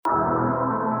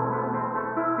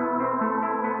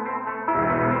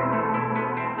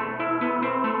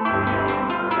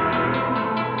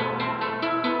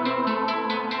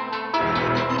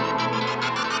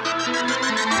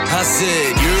I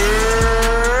said,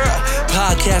 Yerrr.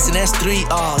 Podcasting, that's 3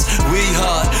 R's. We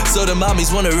hard, so the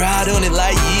mommies wanna ride on it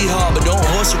like yeehaw. But don't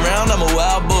horse around, I'm a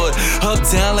wild boy. Up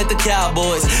down like the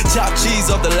Cowboys. Chop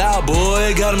cheese off the loud boy.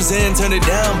 Got him saying, turn it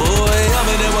down, boy. I'm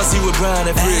in NYC with Brian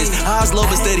and Frizz. Eyes low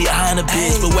but steady, eyeing a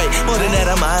bitch. But wait, more than that,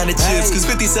 I'm eyeing the chips. Cause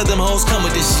 50 said them hoes come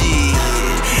with this shit.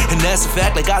 And that's a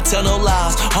fact, like I tell no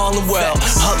lies. Harlem world,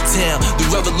 uptown, the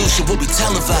revolution will be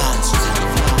televised.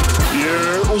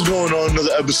 Yeah, what's going on?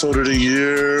 Another episode of the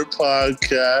Yerrr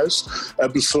podcast.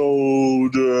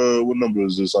 Episode, what number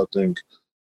is this, I think?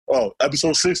 Oh,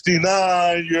 episode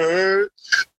 69, Yerrr.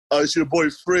 It's your boy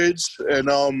Fridge,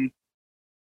 and I'm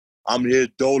here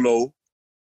dolo.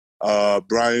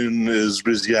 Brian is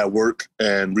busy at work,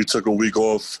 and we took a week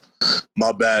off.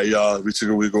 My bad, y'all. We took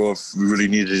a week off. We really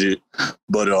needed it.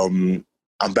 But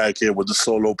I'm back here with the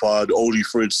solo pod, Oldie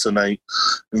Fridge tonight.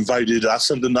 Invited. I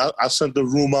sent the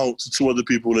room out to 2 other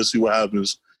people. Let's see what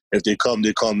happens. If they come,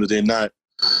 they come. If they not,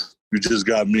 you just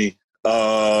got me.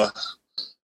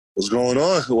 What's going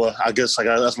on? Well, I guess I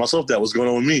gotta ask myself that. What's going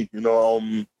on with me? You know,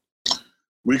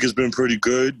 week has been pretty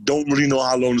good. Don't really know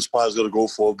how long this pod is gonna go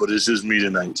for, but it's just me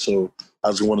tonight. So I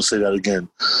just want to say that again.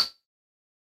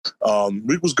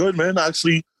 Week was good, man. I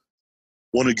actually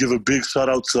want to give a big shout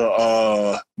out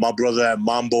to my brother at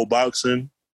Mambo Boxing.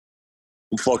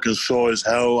 I'm fucking sore as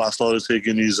hell. I started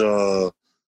taking these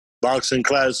boxing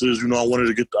classes. You know, I wanted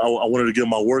to get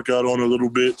my workout on a little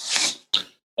bit,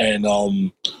 and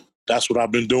that's what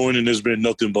I've been doing. And there's been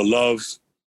nothing but love.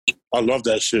 I love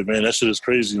that shit, man. That shit is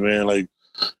crazy, man. Like,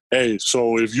 hey,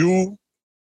 so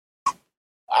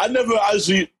I never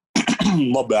actually,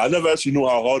 my bad. I never actually knew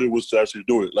how hard it was to actually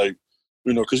do it. Like,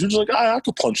 you know, because you're just like, I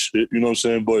could punch shit, you know what I'm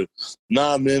saying? But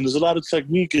nah, man, there's a lot of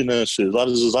technique in that shit.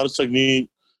 There's a lot of technique,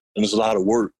 and there's a lot of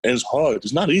work. And it's hard.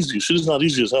 It's not easy. Shit is not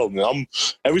easy as hell, man.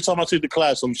 Every time I take the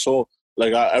class, I'm so,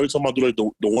 like, every time I do, like,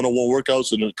 the one-on-one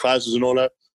workouts and the classes and all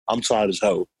that, I'm tired as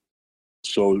hell.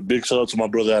 So big shout out to my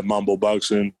brother at Mambo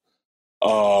Boxing.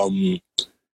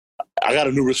 I got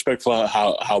a new respect for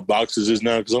how boxers is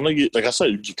now, because I'm like I said,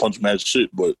 you just punch mad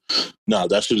shit, but nah,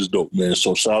 that shit is dope, man.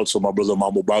 So shout out to my brother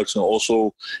Mambo Boxing.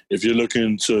 Also, if you're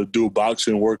looking to do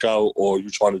boxing workout or you're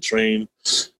trying to train,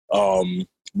 you're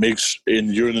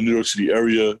in the New York City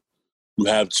area, you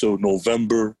have till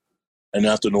November, and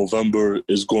after November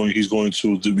he's going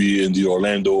to be in the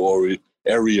Orlando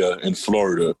area in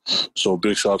Florida. So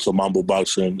big shout out to Mambo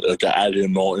Boxing. I can add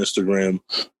him on Instagram,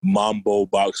 Mambo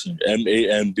Boxing,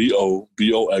 MAMBOBOXING,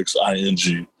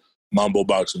 Mambo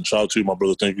Boxing. Shout out to you, my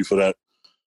brother. Thank you for that.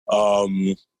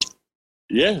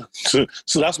 Yeah. So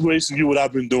that's basically what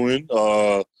I've been doing.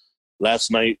 Last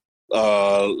night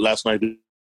there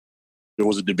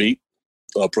was a debate,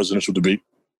 a presidential debate.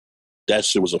 That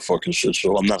shit was a fucking shit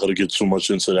show. I'm not gonna get too much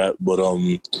into that, but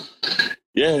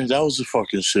yeah, that was a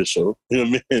fucking shit show. You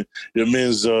know what I mean? Your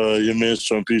man's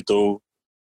Trumpito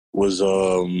was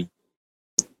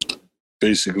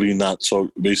basically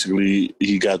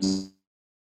he got the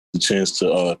chance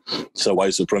to tell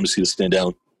white supremacy to stand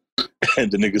down, and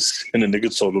the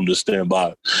nigga told him to stand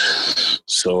by.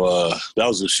 So that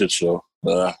was a shit show.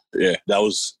 Yeah, that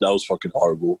was fucking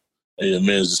horrible. And your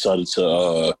man decided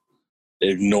to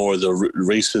ignore the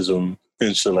racism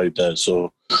and shit like that.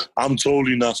 So I'm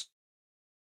totally not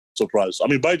surprised. I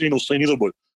mean, Biden ain't no saint either,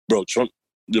 but bro, Trump,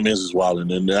 the man's is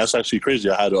wilding, and that's actually crazy.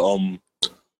 I have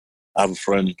a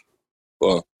friend.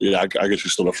 Yeah, I guess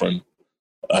you're still a friend.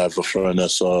 I have a friend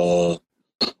that's on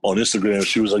Instagram.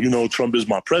 She was like, you know, Trump is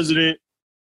my president.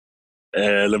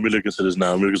 And let me look into this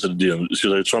now. Let me look into the DM.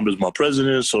 She's like, Trump is my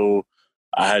president. So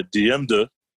I had DM'd her,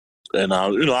 and I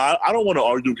don't want to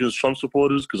argue against Trump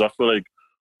supporters, because I feel like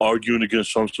arguing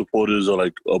against Trump supporters are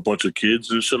like a bunch of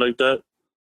kids and shit like that.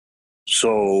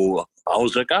 So I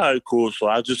was like, all right, cool. So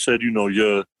I just said, you know,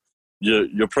 your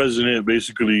president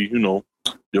basically, you know,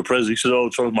 your president. He said, oh,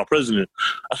 Trump's my president.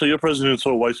 I said, your president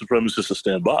told white supremacists to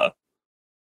stand by.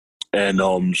 And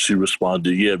she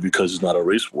responded, yeah, because it's not a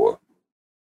race war.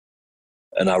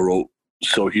 And I wrote,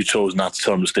 so he chose not to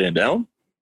tell him to stand down?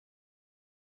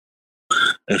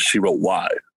 And she wrote, why?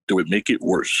 Do it make it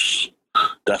worse?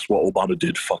 That's what Obama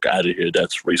did. Fuck out of here.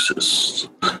 That's racist.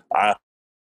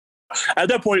 At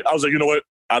that point, I was like, you know what?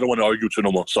 I don't want to argue with you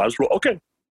no more. So I just wrote, okay.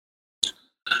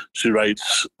 She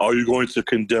writes, are you going to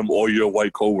condemn all your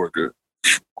white coworkers?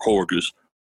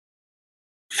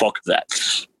 Fuck that.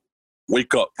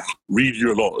 Wake up. Read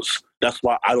your laws. That's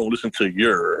why I don't listen to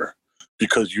Yerrr,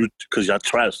 because y'all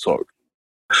trash talk.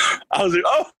 I was like,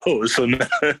 oh, so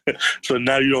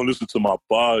now you don't listen to my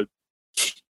pod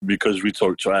because we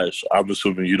talk trash. I'm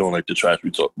assuming you don't like the trash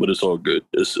we talk, but it's all good.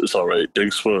 It's all right.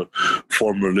 Thanks for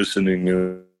former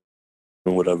listening.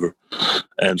 whatever.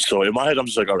 And so in my head, I'm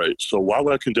just like, all right, so why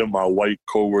would I condemn my white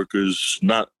coworkers?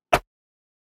 Not,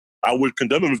 I would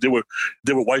condemn them if they were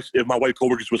white, if my white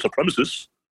coworkers were supremacists,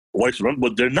 white supremacists,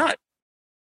 but they're not.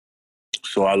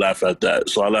 So I laugh at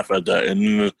that.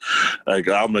 And like,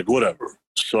 I'm like, whatever.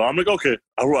 So I'm like, okay.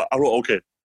 I wrote, okay.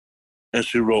 And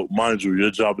she wrote, mind you,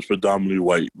 your job is predominantly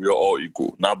white. We are all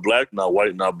equal. Not black, not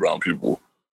white, not brown people.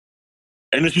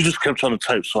 And then she just kept trying to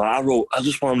type. So I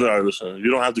just wanted to, all right, listen, you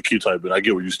don't have to keep typing. I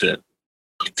get where you stand.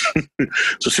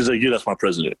 So she's like, yeah, that's my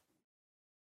president.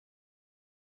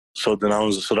 So then I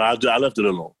left it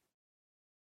alone.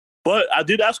 But I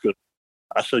did ask her.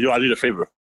 I said, yo, I need a favor.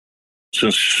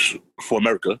 For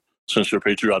America, since you're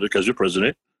patriotic as your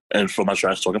president, and for my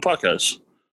trash talking podcast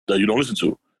that you don't listen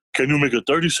to. Can you make a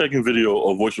 30-second video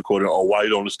or voice recording on why you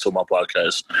don't listen to my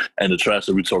podcast and the trash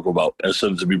that we talk about and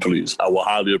send it to me, please? I will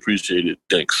highly appreciate it.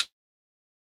 Thanks.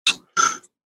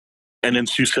 And then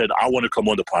she said, I want to come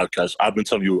on the podcast. I've been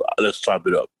telling you, let's type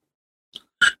it up.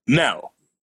 Now,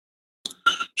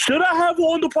 should I have her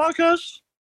on the podcast?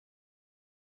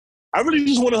 I really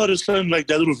just wanted her to send like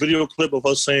that little video clip of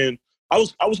her saying, I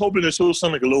was hoping that she would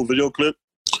send like a little video clip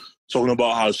talking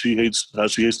about how she hates the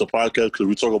podcast because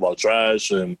we talk about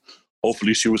trash, and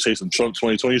hopefully she would say some Trump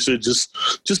 2020 shit just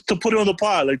to put it on the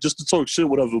pod, like just to talk shit,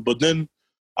 whatever. But then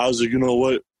I was like, you know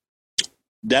what?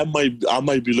 I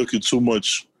might be looking too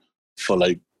much for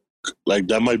like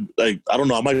that might, like, I don't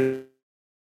know, I might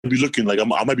be looking like I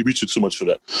might be reaching too much for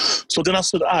that. So then I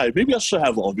said, all right, maybe I should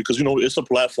have her on because, you know, it's a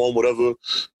platform, whatever,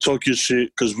 talk your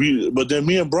shit. But then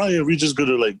me and Brian, we just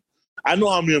gonna like, I know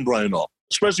how me and Brian are,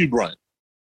 especially Brian.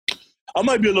 I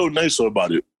might be a little nicer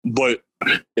about it, but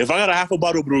if I got a half a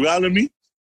bottle of Brugal in me,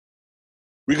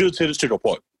 we're gonna tear this chick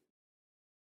apart.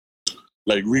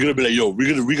 Like, we're gonna be like, yo,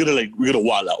 we're gonna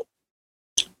wild out.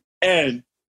 And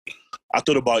I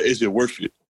thought about, is it worth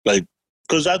it? Like,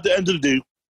 because at the end of the day,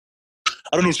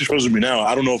 I don't know if she's friends with me now.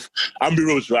 I don't know if, I'm being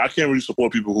real with you, I can't really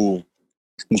support people who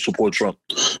support Trump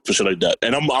for shit like that.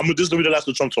 And this is gonna be the last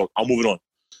of Trump talk. I'm moving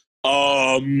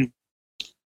on.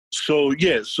 So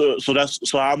yeah, so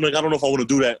I'm like, I don't know if I want to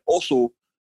do that. Also,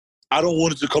 I don't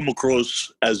want it to come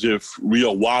across as if we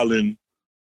are wilding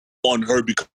on her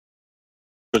because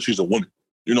she's a woman.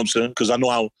 You know what I'm saying? Because I know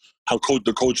how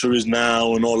the culture is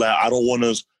now and all that. I don't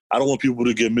want people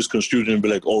to get misconstrued and be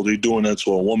like, oh, they doing that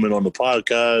to a woman on the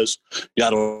podcast.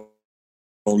 Y'all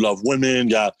don't love women.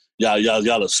 Y'all are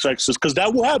sexist. Because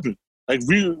that will happen. Like,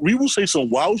 we will say some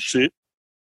wild shit,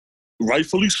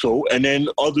 rightfully so, and then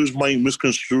others might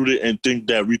misconstrue it and think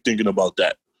that we're thinking about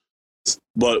that.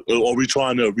 But are we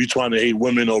trying to hate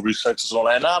women or be sexist and all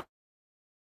that? And I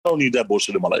don't need that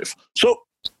bullshit in my life. So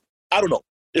I don't know.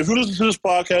 If you listen to this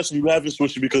podcast and you haven't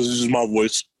switched it because this is my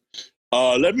voice,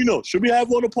 let me know. Should we have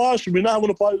one on the pod? Should we not have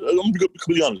one on the pod? I'm gonna be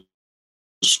completely honest.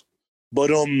 But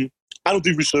I don't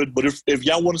think we should. But if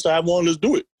y'all want us to have one, let's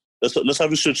do it. Let's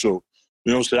have a shit show.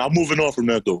 You know what I'm saying? I'm moving on from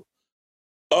that though.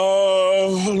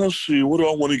 Let's see. What do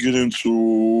I want to get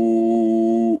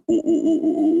into?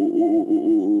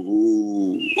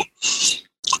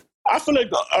 I feel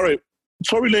like, all right,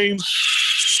 Tory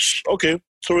Lanez. Okay,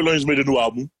 Tory Lanez made a new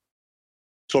album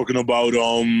talking about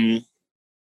I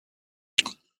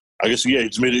guess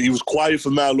he was quiet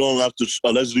for not long after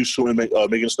allegedly shooting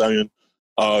Megan Thee Stallion.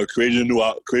 Created a new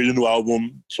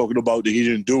album talking about that he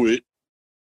didn't do it,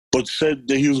 but said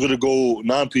that he was gonna go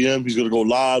 9 p.m. He's gonna go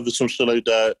live or some shit like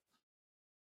that.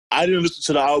 I didn't listen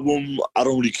to the album. I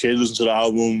don't really care to listen to the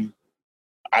album.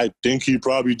 I think he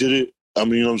probably did it. I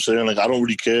mean, you know what I'm saying? Like, I don't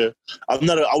really care. I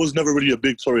was never really a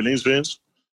big Tory Lanez fan.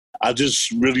 I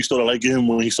just really started liking him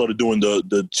when he started doing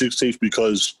the Chicks tapes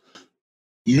because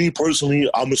me personally,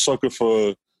 I'm a sucker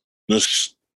for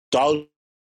nostalgia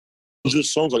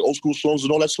songs, like old school songs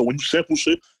and all that. So when you sample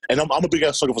shit, and I'm a big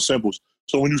ass sucker for samples.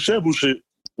 So when you sample shit,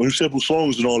 when you sample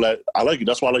songs and all that, I like it.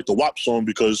 That's why I like the WAP song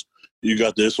because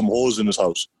there's some hoes in this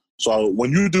house. So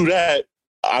when you do that,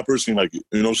 I personally like it.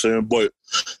 You know what I'm saying? But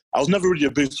I was never really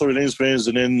a big Tory Lanez fan.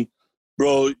 And then,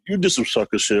 bro, you did some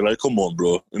sucker shit. Like, come on,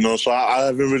 bro. You know, so I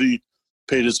haven't really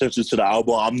paid attention to the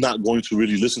album. I'm not going to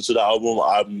really listen to the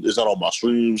album. It's not on my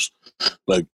streams.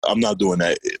 Like, I'm not doing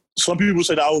that. Some people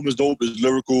say the album is dope, it's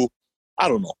lyrical. I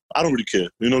don't know. I don't really care.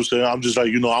 You know what I'm saying? I'm just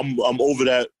like, you know, I'm over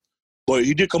that. But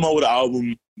he did come out with an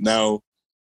album. Now,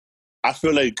 I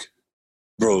feel like,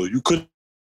 bro, you could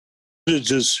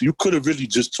have really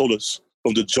just told us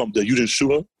from the jump that you didn't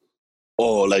shoot her.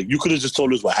 Or, like, you could have just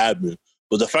told us what happened.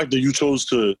 But the fact that you chose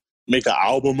to make an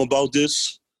album about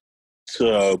this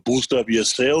to boost up your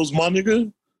sales, my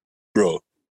nigga, bro,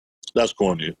 that's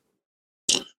corny.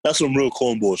 That's some real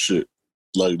cornball shit.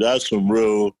 Like, that's some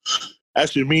real...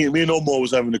 Actually, me and Omar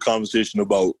was having a conversation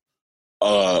about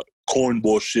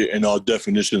cornball shit and our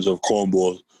definitions of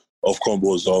cornballs.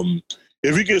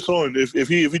 If he gets on, if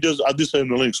he does, I did send him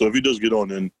the link. So if he does get on,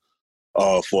 then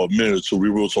for a minute or two, we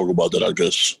will talk about that, I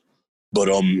guess. But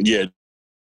yeah,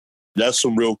 that's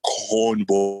some real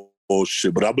cornball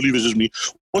shit. But I believe it's just me.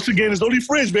 Once again, it's only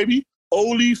Fridge, baby,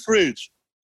 only Fridge.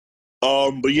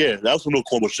 But yeah, that was some real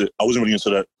cornball shit. I wasn't really into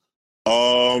that.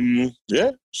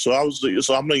 Yeah. So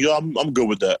I'm like, yo, I'm good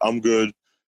with that. I'm good.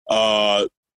 I'm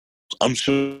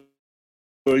sure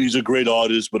he's a great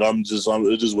artist, but it's just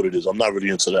what it is. I'm not really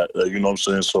into that. You know what I'm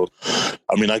saying? So,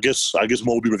 I mean, I guess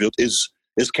more will be revealed. Is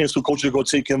cancel culture going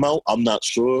to take him out? I'm not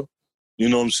sure. You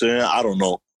know what I'm saying? I don't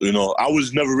know. You know, I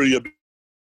was never really a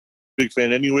big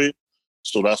fan anyway,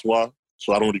 so that's why.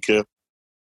 So I don't really care.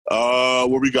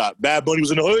 What we got? Bad Bunny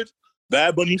was in the hood.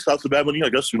 Bad Bunny, shout out to Bad Bunny. I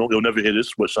guess, you know, he'll never hear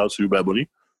this, but shout out to you, Bad Bunny.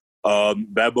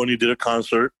 Bad Bunny did a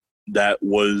concert that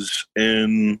was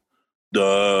started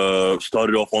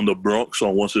off on the Bronx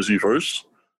on 161st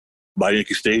by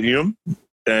Yankee Stadium.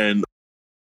 And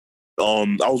I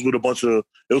was with it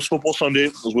was Football Sunday.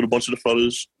 I was with a bunch of the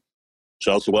fellas.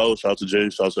 Shout out to Wells, shout out to Jay,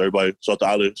 shout out to everybody. Shout out to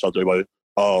Ali, shout out to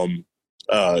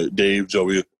everybody. Dave,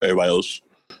 Joey, everybody else.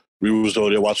 We was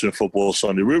over there watching Football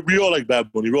Sunday. We all like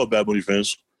Bad Bunny. We're all Bad Bunny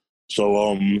fans.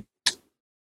 So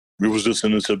we was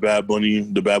listening to Bad Bunny.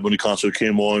 The Bad Bunny concert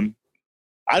came on.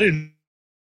 I didn't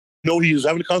know he was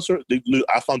having a concert.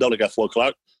 I found out like at 4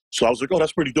 o'clock. So I was like, oh,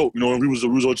 that's pretty dope. You know, and we was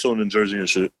all chilling in Jersey and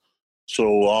shit.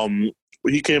 So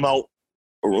he came out,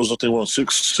 it was I think around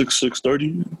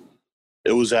 6:30.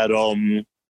 It was at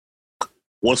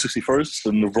 161st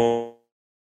in the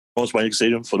Bronx by Yankee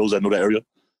Stadium, for those that know that area.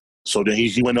 So then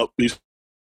he went up, he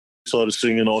started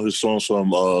singing all his songs from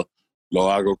Lo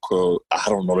I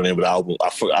don't know the name of the album. My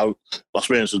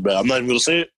Spanish is bad. I'm not even gonna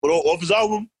say it, but off his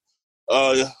album,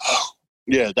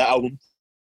 yeah, that album.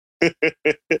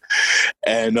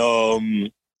 And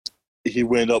he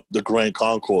went up the Grand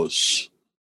Concourse.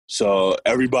 So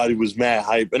everybody was mad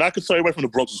hype. And I could tell everybody from the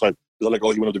Bronx was hype. They're like,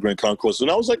 oh, he went up the Grand Concourse. And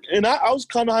I was like, and I was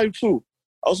kind of hyped too.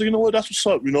 I was like, you know what, that's what's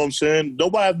up. You know what I'm saying?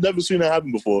 I've never seen that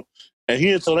happen before. And he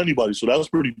didn't tell anybody. So that was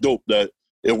pretty dope that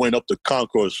it went up the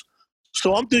concourse.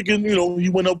 So I'm thinking, you know, he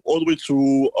went up all the way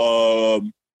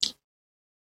to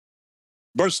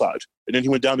Burnside. And then he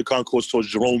went down the concourse towards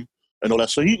Jerome and all that.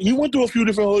 So he went through a few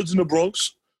different hoods in the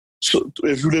Bronx. So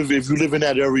if you live in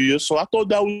that area. So I thought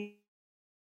that was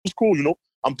cool, you know.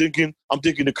 I'm thinking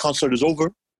the concert is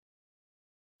over.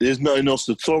 There's nothing else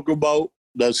to talk about.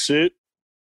 That's it.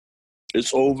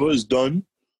 It's over. It's done.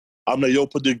 I'm like, yo,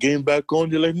 put the game back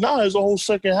on. They're like, nah, there's a whole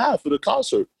second half of the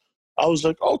concert. I was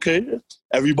like, okay.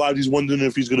 Everybody's wondering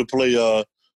if he's going to play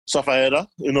Safaera.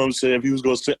 You know what I'm saying? If he was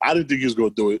going to sing. I didn't think he was going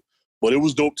to do it. But it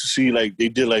was dope to see, like, they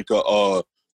did, like,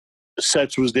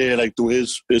 Setch was there, like, through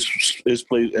his place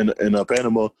in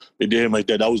Panama. They did him like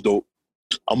that. That was dope.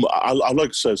 I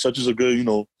like Setch. Setch is a good, you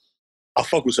know, I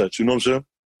fuck with Setch, you know what I'm saying?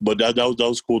 But that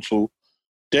was cool, too.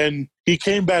 Then he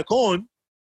came back on,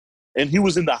 and he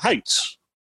was in the Heights.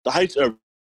 The Heights area,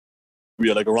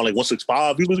 like around like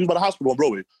 165. He was by the hospital on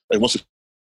Broadway, like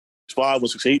 165,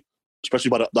 168, especially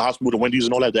by the hospital, the Wendy's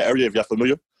and all that area, if y'all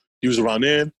familiar. He was around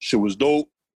there. Shit was dope.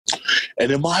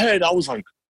 And in my head, I was like,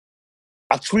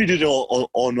 I tweeted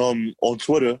on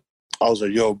Twitter. I was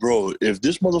like, yo, bro, if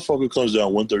this motherfucker comes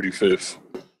down 135th,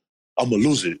 I'm going to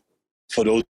lose it. For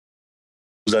those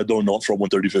that don't know, I'm from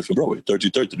 135th and Broadway,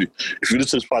 33rd. If you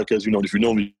listen to this podcast, you know. If you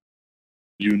know me,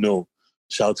 you know.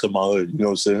 Shout out to my hood, you know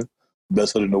what I'm saying?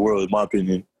 Best hood in the world, in my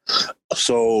opinion.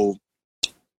 So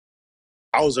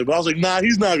I was like, nah,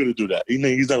 he's not going to do that.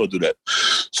 He's not going to do that.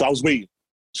 So I was waiting.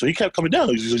 So he kept coming down.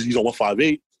 He's on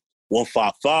 158,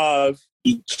 155,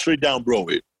 straight down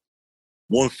Broadway.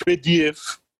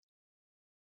 150th,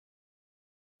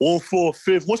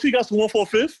 145th. Once he got to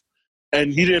 145th,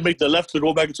 and he didn't make the left to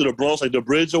go back into the Bronx, like the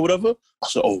bridge or whatever, I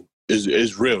said, oh,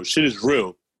 it's real. Shit is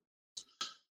real.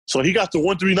 So he got to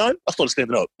 139, I started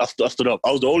standing up. I stood up.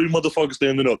 I was the only motherfucker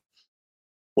standing up.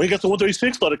 When he got to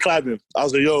 136, started clapping. I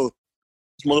was like, yo,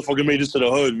 this motherfucker made this to the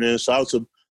hood, man. Shout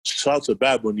out to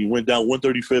Bad Bunny. He went down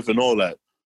 135th and all that.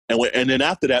 And then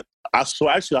after that, I saw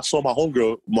my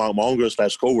homegirl, my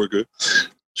homegirl / coworker.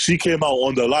 She came out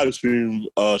on the live stream.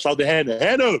 Shout out to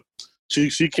Hannah.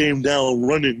 She came down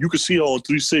running. You could see her on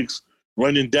 3-6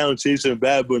 running down chasing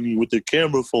Bad Bunny with the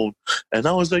camera phone. And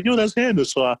I was like, yo, that's Hannah.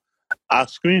 So I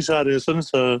screenshot it and sent it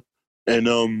to her.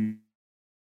 And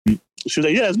she was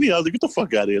like, yeah, it's me. I was like, get the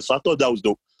fuck out of here. So I thought that was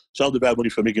dope. Shout out to Bad Bunny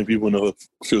for making people in the hood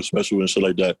feel special and shit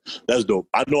like that. That's dope.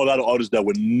 I know a lot of artists that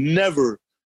would never,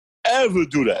 ever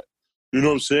do that. You know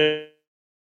what I'm saying?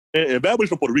 And Bad Boy's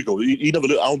from Puerto Rico. He never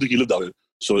lived, I don't think he lived out here.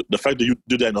 So the fact that you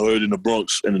did that in the hood, in the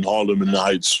Bronx, and in Harlem, and in the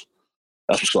Heights,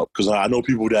 that's what's up. Because I know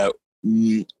people that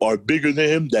are bigger than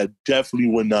him that definitely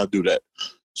would not do that.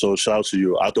 So shout out to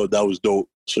you. I thought that was dope.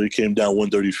 So he came down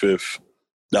 135th.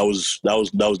 That was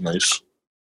nice.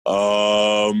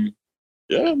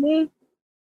 Yeah, man.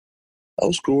 That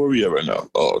was cool. Where we at right now?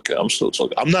 Oh, okay. I'm still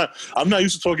talking. I'm not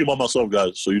used to talking about myself,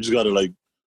 guys. So you just gotta like,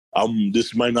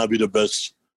 this might not be the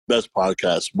best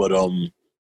podcast, but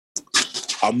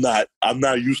I'm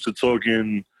not used to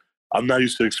talking. I'm not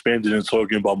used to expanding and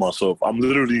talking about myself. I'm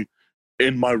literally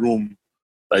in my room,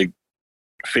 like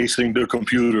facing the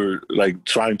computer, like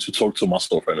trying to talk to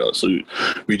myself right now. So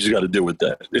we just got to deal with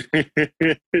that.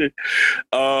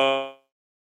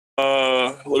 What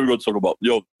are we going to talk about?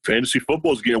 Yo, fantasy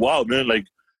football is getting wild, man. Like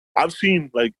I've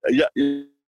seen, like, you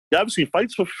haven't seen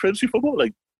fights for fantasy football?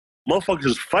 Like motherfuckers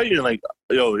is fighting. Like,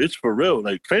 yo, it's for real.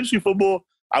 Like fantasy football,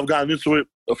 I've gotten into it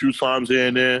a few times here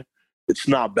and there. It's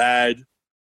not bad.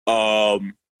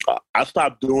 I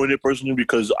stopped doing it personally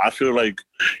because I feel like,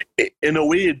 in a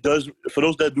way, it does. For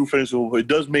those that do fantasy football, it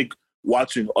does make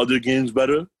watching other games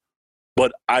better.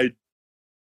 But I'm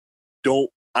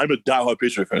a diehard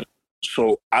Patriot fan,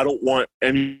 so I don't want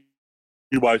anybody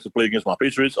to play against my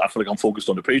Patriots. I feel like I'm focused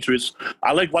on the Patriots.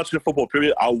 I like watching the football.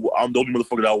 Period. I'm the only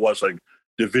motherfucker that watch like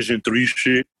Division III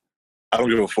shit. I don't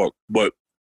give a fuck. But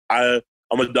I'm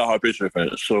a diehard Patriot fan,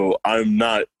 so I'm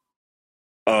not.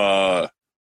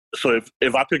 So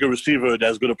if I pick a receiver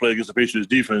that's going to play against the Patriots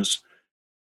defense,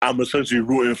 I'm essentially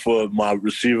rooting for my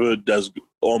receiver that's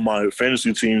on my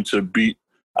fantasy team to beat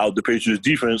out the Patriots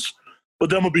defense. But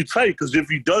then I'm going to be tight because if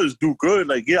he does do good,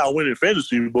 like, yeah, I win in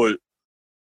fantasy, but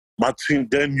my team,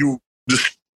 then you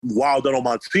just wild out on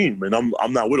my team, and I'm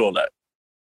not with all that.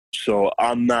 So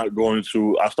I'm not going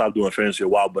to, I stopped doing fantasy a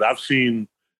while, but I've seen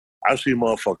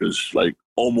motherfuckers, like,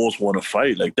 almost want to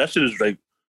fight. Like, that shit is, like,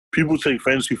 people take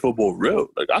fantasy football real.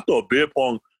 Like, I thought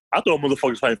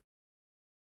motherfuckers fighting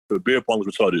for beer pong was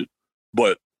retarded.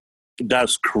 But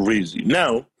that's crazy.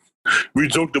 Now, we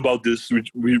joked about this.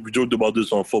 We joked about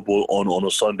this on football on a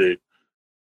Sunday.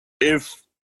 If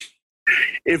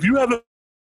you have a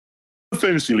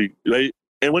fantasy league, right,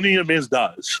 and one of your mans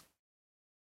dies,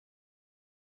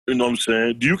 you know what I'm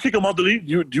saying? Do you kick him out the league?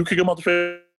 Do you kick him out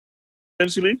the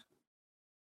fantasy league?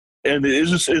 And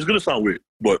it's gonna sound weird,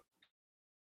 but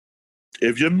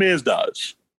if your man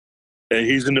dies and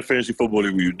he's in the fantasy football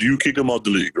league with you, do you kick him out the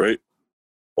league, right?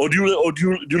 Or do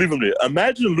you leave him there?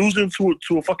 Imagine losing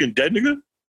to a fucking dead nigga.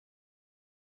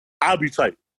 I'd be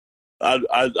tight.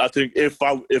 I think if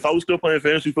I was still playing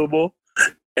fantasy football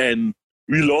and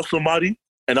we lost somebody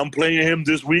and I'm playing him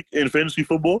this week in fantasy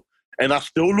football and I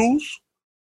still lose,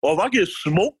 or if I get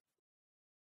smoked,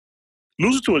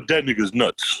 losing to a dead nigga is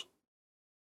nuts.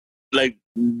 Like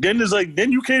then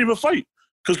you can't even fight.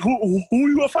 Because who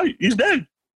you gonna fight? He's dead.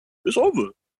 It's over.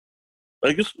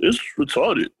 Like it's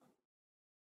retarded.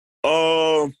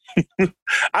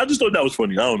 I just thought that was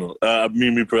funny. I don't know. I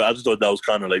just thought that was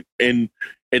kind of like in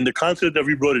the concept that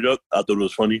we brought it up. I thought it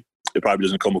was funny. It probably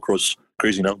doesn't come across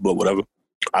crazy now, but whatever.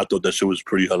 I thought that shit was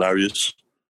pretty hilarious.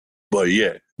 But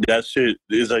yeah, that shit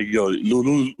is like, yo,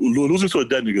 losing to a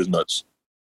dead nigga is nuts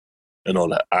and all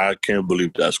that. I can't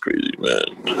believe that's crazy,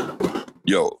 man.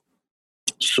 Yo.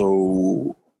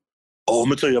 So, I'm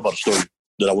gonna tell you about a story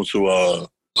that I went to. I'm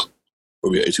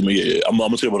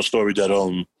gonna tell you about a story that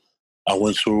I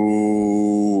went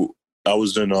to. I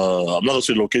was in. I'm not gonna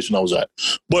say the location I was at,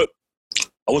 but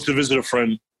I went to visit a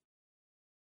friend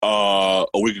a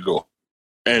week ago,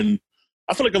 and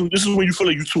I feel like this is when you feel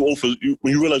like you're too old for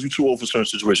when you realize you're too old for certain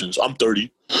situations. I'm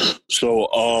 30, so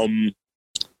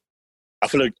I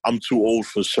feel like I'm too old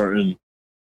for certain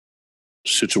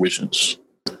situations.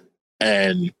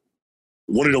 And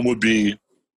one of them would be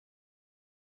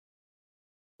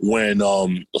when,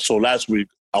 so last week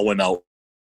I went out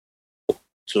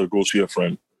to go see a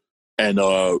friend, and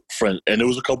there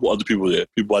was a couple other people there,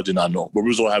 people I did not know, but we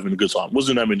was all having a good time.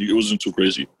 It wasn't too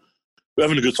crazy. We're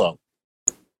having a good time,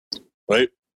 right?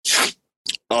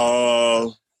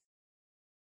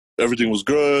 Everything was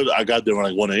good. I got there around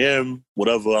like 1 a.m.,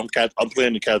 whatever. I'm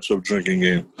playing the catch-up drinking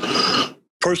game.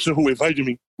 Person who invited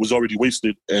me was already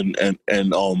wasted and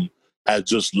had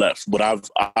just left. But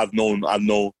I've known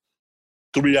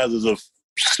 3 out of the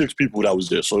 6 people that was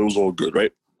there, so it was all good,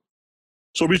 right?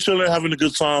 So we chilling, having a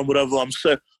good time, whatever. I'm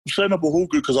setting up a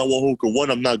hookah because I want hookah. One,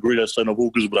 I'm not great at setting up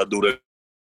hookahs, but I do that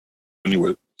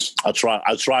anyway. I try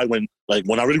when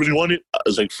I really, really want it. I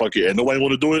was like, fuck it, and nobody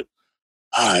want to do it.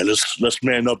 All right, let's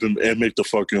man up and make the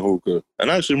fucking hookah.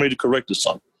 And I actually made it correct this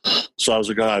time. So I was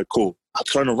like, all right, cool. I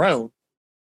turn around.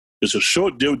 It's a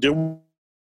short deal.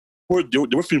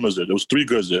 there were females there. There was 3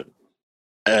 girls there,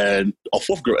 and a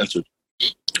 4th girl entered.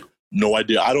 No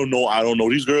idea. I don't know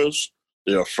these girls.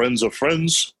 They are friends of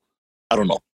friends. I don't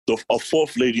know. A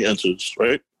 4th lady enters,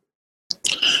 right?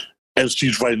 And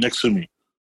she's right next to me.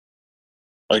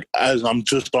 Like, as I'm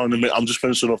just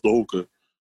finishing off the hookah.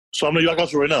 So I'm like, I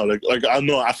got you right now. Like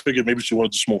I figured maybe she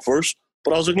wanted to smoke first,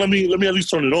 but I was like, let me at least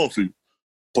turn it on for you.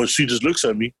 But she just looks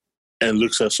at me and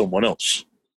looks at someone else.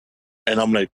 And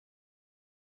I'm like,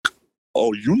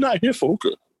 oh, you not here for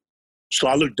hookah. So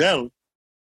I look down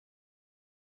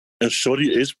and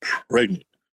shorty is pregnant.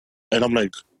 And I'm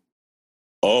like,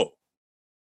 oh,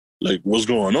 like, what's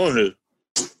going on here?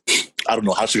 I don't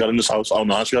know how she got in this house. I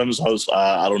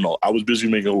don't know. I was busy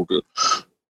making hookah.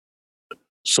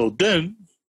 So then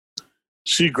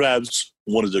she grabs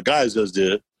one of the guys that's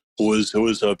there, who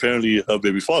is apparently her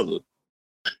baby father.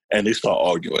 And they start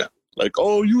arguing. Like,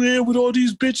 oh, you here with all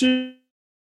these bitches?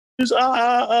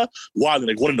 Wild,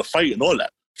 like, wanting to fight and all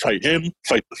that. Fight him,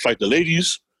 fight the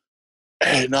ladies.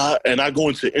 And I go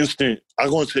into instant, for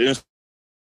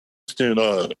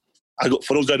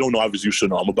those that don't know, obviously you should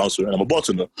know, I'm a bouncer and I'm a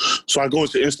bartender. So I go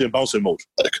into instant bouncing mode.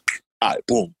 Like, all right,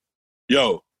 boom.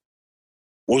 Yo,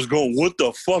 what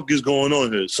the fuck is going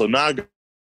on here? So now I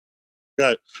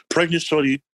got pregnant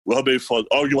shorty with her baby father,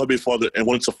 arguing with her baby father, and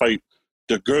wanted to fight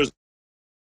the girls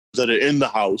that are in the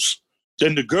house.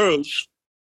 Then the girls,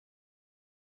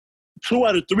 2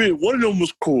 out of 3, one of them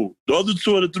was cool. The other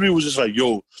 2 out of 3 was just like,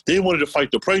 yo, they wanted to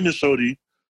fight the pregnant shorty.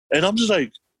 And I'm just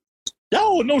like,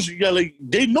 y'all know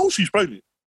they know she's pregnant.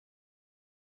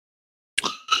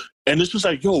 And it's just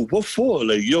like, yo, what for?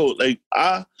 Like, yo, like,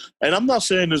 and I'm not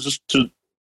saying this just to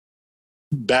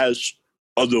bash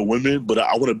other women, but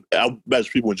I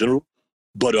bash people in general.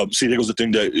 But see, there goes the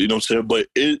thing that, you know what I'm saying? But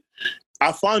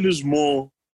I find this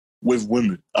more with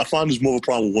women. I find this more of a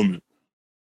problem with women.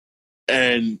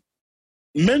 And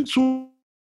men too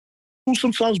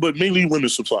sometimes, but mainly women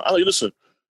sometimes. Listen,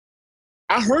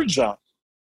 I heard y'all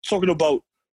talking about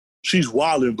she's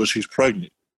wilding, but she's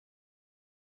pregnant.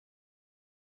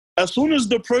 As soon as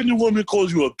the pregnant woman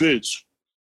calls you a bitch,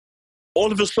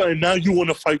 all of a sudden now you want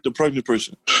to fight the pregnant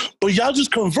person. But y'all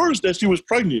just conversed that she was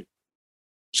pregnant.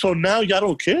 So now y'all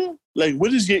don't care? Like,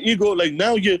 what is your ego? Like,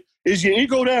 now is your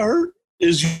ego that hurt?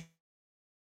 Is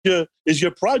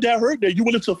your pride that hurt that you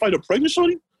wanted to fight a pregnant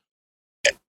shorty?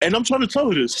 And I'm trying to tell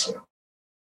her this.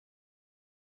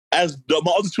 As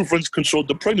my other 2 friends controlled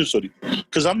the pregnant shorty.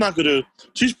 Because I'm not going to...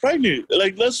 She's pregnant.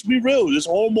 Like, let's be real. There's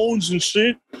hormones and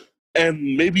shit.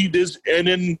 And maybe there's... And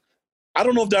then... I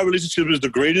don't know if that relationship is the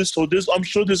greatest. So I'm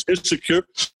sure there's insecure...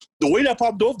 The way that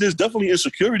popped off, there's definitely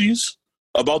insecurities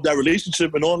about that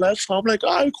relationship and all that. So I'm like,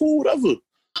 all right, cool, whatever.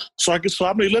 So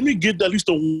I'm like, let me get at least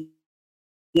the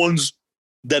ones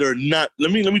that are not...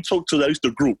 Let me talk to at least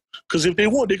the group. Because if they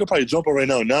want, they could probably jump on right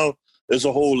now. Now, there's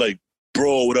a whole, like,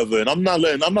 bro, whatever, and I'm not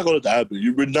gonna let that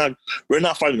happen. We're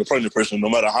not fighting a pregnant person, no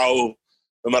matter how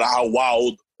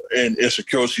wild and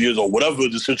insecure she is, or whatever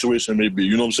the situation may be.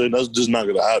 You know what I'm saying? That's just not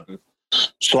gonna happen.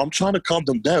 So I'm trying to calm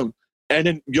them down, and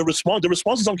then the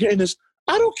responses I'm getting is,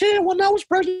 I don't care. When I was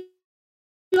pregnant,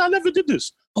 I never did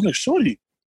this. I'm like, shorty,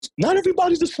 not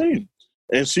everybody's the same.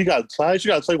 And she got tired.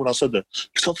 When I said that.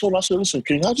 Because I said, listen,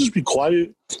 can I just be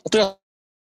quiet? I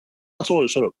told her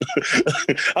to shut up.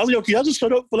 I was like, okay, I just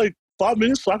shut up for like 5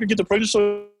 minutes so I can get the pregnant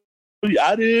shorty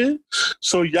out of here.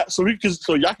 So y'all can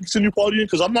continue partying,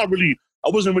 because I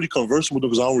wasn't really conversing with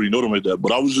them because I don't really know them like that.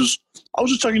 But I was just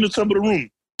checking the temp of the room.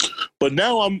 But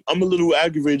now I'm a little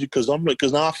aggravated because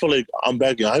now I feel like I'm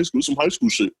back in high school, some high school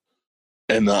shit.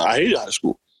 And I hated high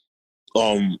school.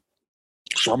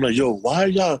 So I'm like, yo, why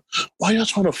y'all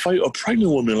trying to fight a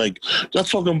pregnant woman? Like, y'all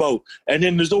talking about, and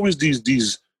then there's always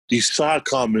these side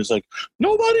comments like,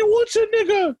 nobody wants a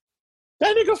nigga.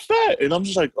 That nigga fat. And I'm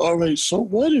just like, all right, so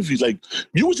what if he's like,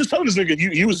 you was just telling this nigga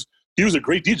he was a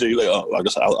great DJ. Like, oh, I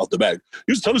guess out the bag.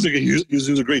 You was telling this nigga he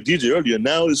was a great DJ earlier.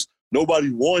 Now it's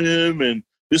nobody want him and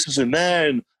this and that.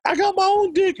 And I got my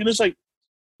own dick. And it's like,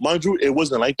 mind you, it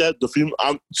wasn't like that.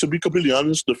 To be completely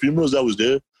honest, the females that was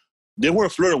there, they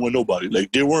weren't flirting with nobody.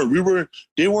 Like, they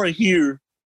weren't here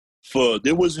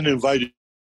they wasn't invited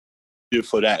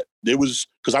for that. They was,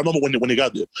 because I remember when they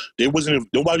got there,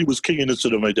 nobody was kicking into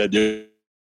them like that. They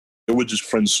were just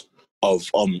friends of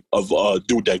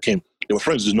dude that came. They were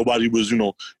friends. Nobody was,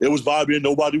 it was vibing.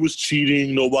 Nobody was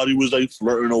cheating. Nobody was like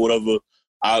flirting or whatever.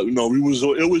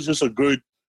 It was just a good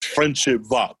friendship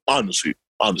vibe, honestly.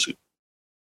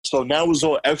 So now it's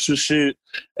all extra shit,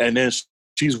 and then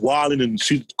she's wilding and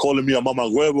she's calling me a mama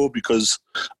huevo because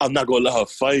I'm not gonna let her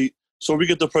fight. So we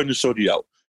get the pregnant shorty out,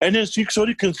 and then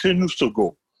shorty continues to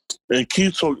go and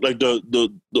keeps talking like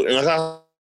and I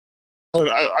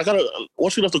I gotta,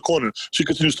 once she left the corner, she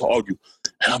continues to argue.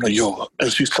 And I'm like, yo, and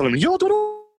she's telling me, yo, I'm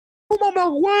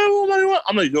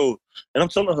like, yo, and I'm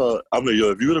telling her, I'm like,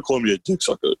 yo, if you're gonna call me a dick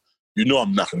sucker, you know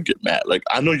I'm not gonna get mad. Like,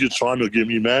 I know you're trying to get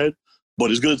me mad,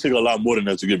 but it's gonna take a lot more than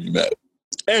that to get me mad.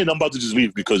 And I'm about to just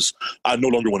leave because I no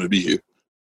longer want to be here.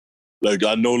 Like,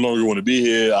 I no longer want to be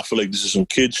here. I feel like this is some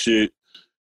kid shit.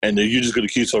 And then you're just gonna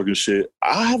keep talking shit.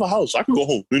 I have a house. I can go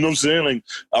home. You know what I'm saying? Like,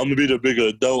 I'm gonna be the bigger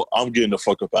adult. I'm getting the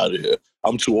fuck up out of here.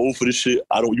 I'm too old for this shit.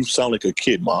 You sound like a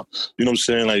kid, ma. You know what I'm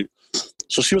saying? Like,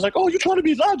 so she was like, oh, you're trying to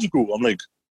be logical. I'm like,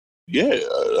 yeah.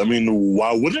 I mean,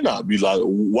 why wouldn't I be logical?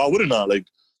 Why wouldn't I? Like,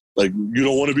 you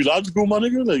don't want to be logical, my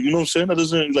nigga? Like, you know what I'm saying? That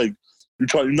doesn't, like,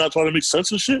 you're not trying to make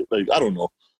sense of shit? Like, I don't know.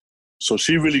 So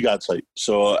she really got tight.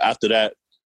 So after that,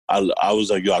 I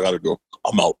was like, yo, I gotta go.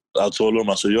 I'm out. I told him,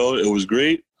 I said, yo, it was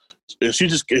great. And she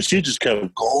just kept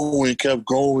going. I'm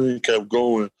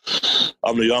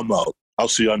like, yo, I'm out. I'll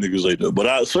see y'all niggas later.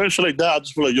 But certain shit like that, I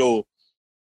just feel like, yo,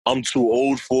 I'm too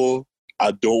old for.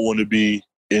 I don't want to be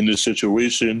in this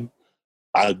situation.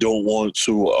 I don't want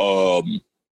to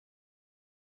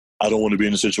be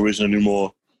in the situation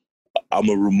anymore. I'm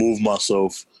gonna remove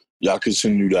myself. Y'all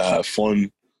continue to have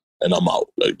fun, and I'm out.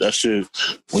 Like, that shit,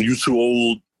 when you too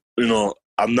old, you know,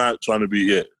 I'm not trying to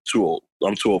be too old.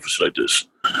 I'm too old for shit like this.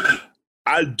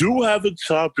 I do have a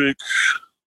topic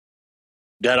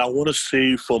that I want to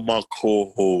save for my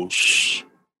co-host,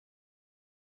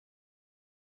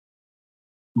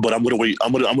 but I'm gonna wait.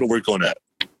 I'm gonna work on that.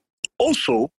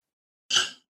 Also,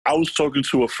 I was talking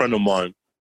to a friend of mine,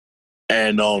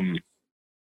 and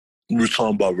we were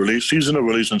talking about she's in a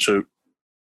relationship.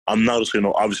 I'm not saying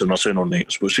no. Obviously, I'm not saying no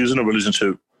names, but she's in a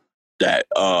relationship that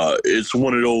it's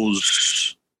one of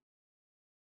those.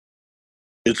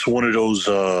 It's one of those.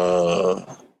 How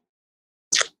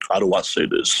do I say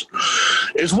this?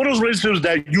 It's one of those relationships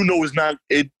that is not.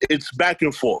 It's back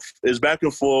and forth. It's back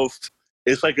and forth.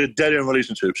 It's like a dead end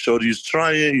relationship. Shorty's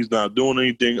trying. He's not doing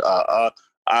anything. You know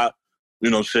what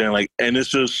I'm saying? Like, and it's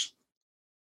just.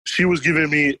 She was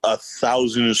giving me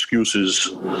 1,000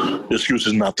 excuses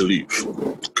not to leave.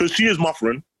 Because she is my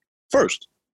friend first.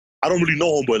 I don't really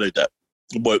know homeboy like that.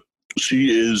 But she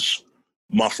is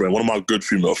my friend, one of my good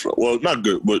female friends. Well, not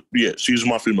good, but yeah, she's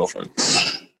my female friend.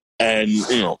 And,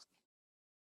 you know,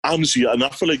 honestly, and I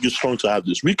feel like it's strong to have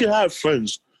this. We can have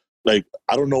friends. Like,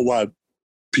 I don't know why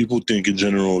people think in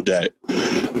general that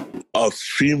a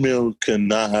male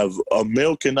cannot have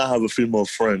a female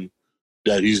friend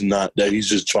that he's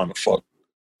just trying to fuck.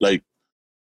 Like,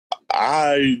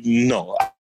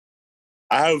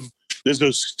 there's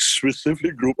a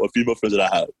specific group of female friends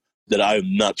that I have that I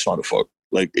am not trying to fuck.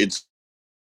 Like, it's,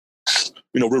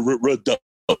 you know, we're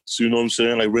adults, you know what I'm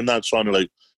saying? Like, we're not trying to, like,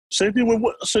 same thing with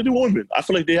women. I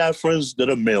feel like they have friends that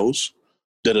are males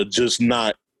that are just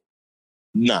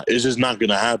it's just not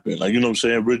gonna happen. Like, you know what I'm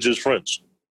saying? We're just friends.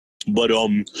 But we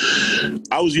were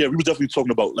definitely talking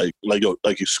about like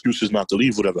excuses not to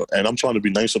leave, whatever. And I'm trying to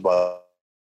be nice about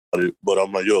it, but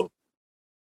I'm like, yo,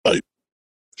 like,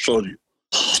 shorty,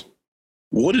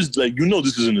 what is, like, you know,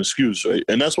 this is an excuse, right?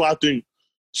 And that's why I think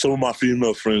some of my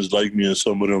female friends like me, and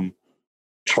some of them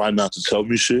try not to tell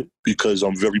me shit because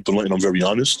I'm very blunt and I'm very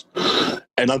honest.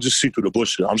 And I'll just see through the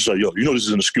bullshit. I'm just like, yo, you know, this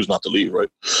is an excuse not to leave, right?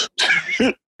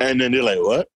 And then they're like,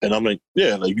 what? And I'm like,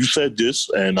 yeah, like, you said this,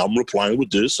 and I'm replying with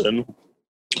this, and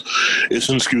it's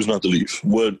an excuse not to leave.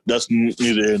 But that's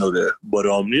neither here nor there. But,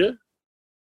 yeah.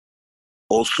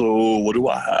 Also, what do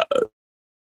I have?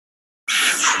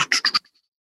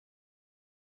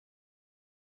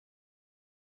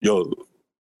 Yo,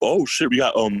 oh, shit, we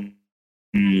got, I'm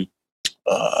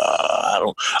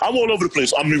all over the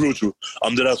place. I'm real with you.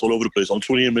 I'm dead ass all over the place. I'm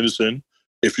 28 minutes in.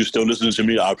 If you're still listening to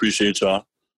me, I appreciate y'all.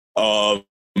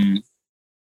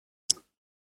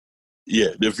 Yeah,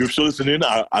 if you're still listening,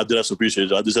 I just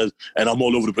appreciate it. And I'm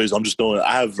all over the place. I'm just doing.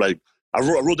 I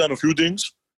wrote down a few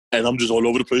things, and I'm just all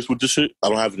over the place with this shit. I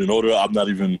don't have it in order. I'm not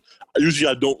even.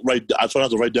 Usually, I don't write. I try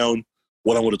not to write down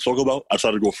what I want to talk about. I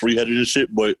try to go free-headed and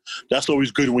shit. But that's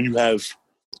always good when you have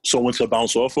someone to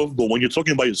bounce off of. But when you're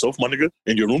talking by yourself, my nigga,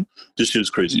 in your room, this shit is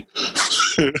crazy.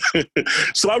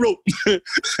 So I wrote.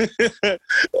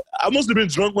 I must have been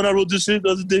drunk when I wrote this shit the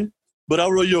other day. But I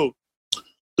wrote, yo,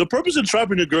 the purpose of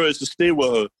trapping a girl is to stay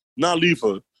with her, not leave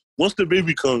her. Once the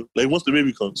baby comes.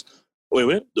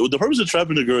 Wait. The purpose of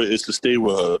trapping a girl is to stay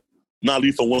with her, not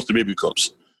leave her once the baby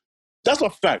comes. That's a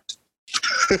fact.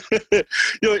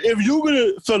 Yo, if you're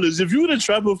gonna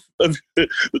trap her,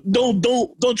 don't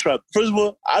trap. First of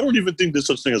all, I don't even think there's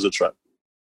such thing as a trap.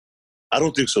 I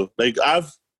don't think so. Like,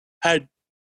 I've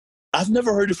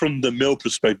never heard it from the male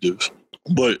perspective,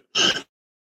 but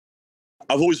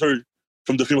I've always heard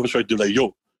from the female perspective, like,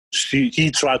 yo,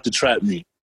 he tried to trap me.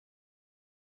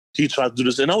 He tried to do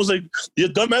this. And I was like, you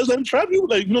dumbass, let him trap you?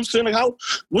 Like, you know what I'm saying? Like,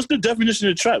 what's the definition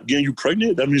of trap? Getting you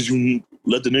pregnant? That means you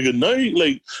let the nigga know you?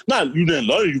 Like, not you didn't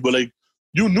love you, but like,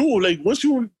 you knew, like, once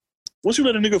you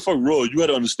let a nigga fuck raw, you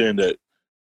gotta understand that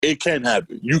it can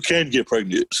happen. You can get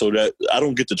pregnant. So that, I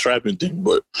don't get the trapping thing,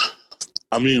 but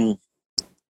I mean,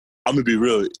 I'm gonna be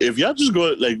real. If y'all just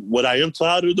go, like, what I am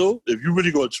tired of though, if you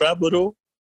really go trap her though,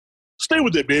 stay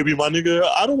with that baby, my nigga.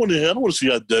 I don't want to see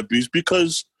y'all deadbeats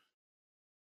because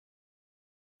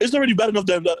it's already bad enough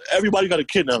that everybody got a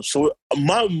kid now. So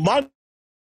my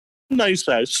nice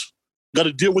ass got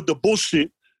to deal with the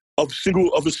bullshit of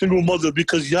a single mother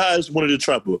because y'all ass wanted to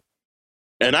trap her,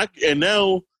 and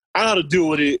now I got to deal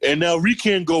with it. And now we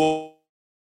can't go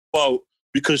out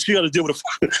because she got to deal with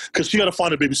because she got to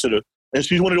find a babysitter, and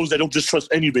she's one of those that don't just trust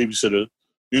any babysitter.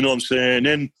 You know what I'm saying?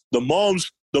 And the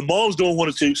moms don't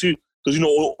want to take because you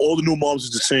know all the new moms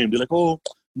is the same. They're like, oh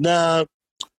nah,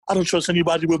 I don't trust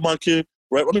anybody with my kid.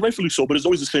 Right? I mean, rightfully so, but it's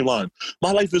always the same line.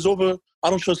 My life is over. I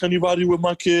don't trust anybody with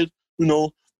my kid. You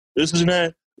know, this and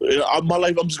that. My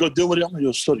life, I'm just going to deal with it. I'm like,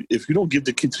 yo, sorry, if you don't give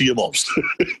the kid to your moms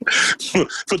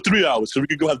for 3 hours so we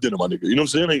can go have dinner, my nigga. You know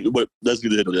what I'm saying? Like, but that's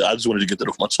neither here nor there. I just wanted to get that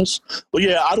off my chest. But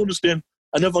yeah, I don't understand.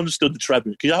 I never understood the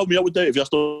trapping. Can y'all help me out with that? If y'all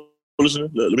still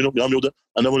listening, let me know. Y'all help me with that.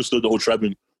 I never understood the whole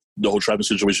trapping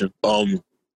situation. I'm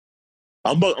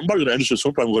about to end this shit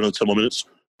soon. Probably going to 10 more minutes.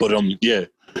 But yeah.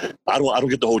 I don't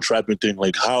get the whole trapping thing.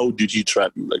 Like, how did he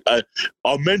trap you? Like,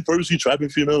 are men purposely trapping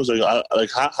females? Like,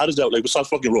 how does that, like, besides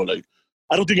fucking raw? Like,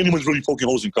 I don't think anyone's really poking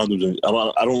holes in condoms.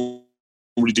 I don't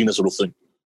really think that's a real thing.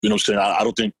 You know what I'm saying? I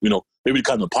don't think, you know, maybe the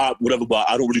condom pop, whatever, but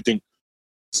I don't really think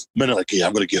men are like, yeah,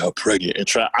 I'm gonna get her pregnant and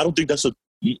try. I don't think that's I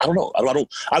don't know.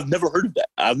 I've never heard of that.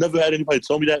 I've never had anybody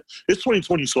tell me that. It's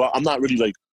 2020, so I'm not really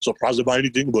like surprised by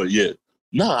anything. But yeah,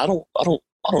 I don't know.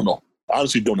 I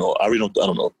honestly don't know. I don't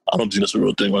know. I don't think that's a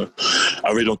real thing, man. I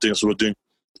really don't think that's a real thing.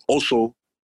 Also,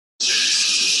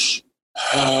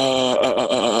 what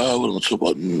am I talking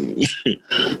about?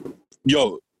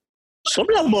 Yo, some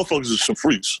of y'all motherfuckers are some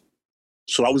freaks.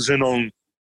 So I was with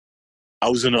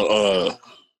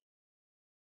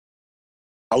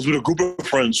a group of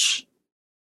friends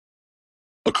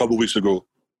a couple weeks ago,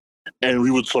 and we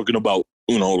were talking about,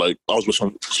 you know, like, I was with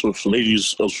some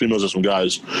ladies, those females and some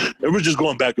guys, and we're just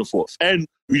going back and forth. And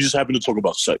we just happened to talk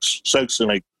about sex and,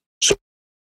 like,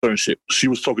 certain shit. She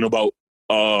was talking about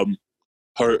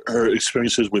her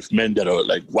experiences with men that are,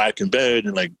 like, whack in bed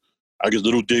and, like, I guess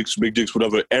little dicks, big dicks,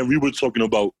 whatever. And we were talking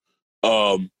about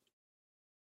our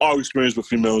experience with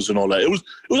females and all that. It was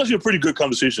actually a pretty good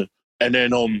conversation. And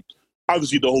then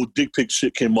obviously the whole dick pic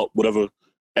shit came up, whatever.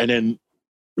 And then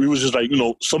we was just like, you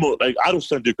know, I don't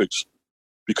send dick pics.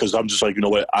 Because I'm just like, you know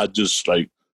what? I've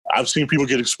seen people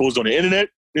get exposed on the internet.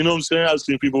 You know what I'm saying? I've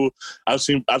seen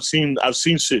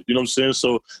shit. You know what I'm saying?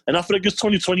 So, and I feel like it's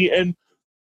 2020, and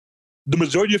the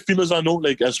majority of females I know,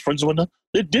 like as friends and whatnot,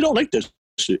 they don't like that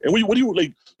shit. And what do you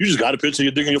like? You just got a picture of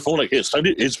your dick on your phone, like, here, send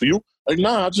it. It's for you. Like,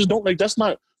 nah, I just don't like. That's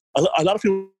not. A lot of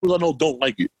people I know don't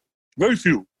like it. Very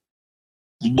few.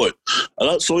 But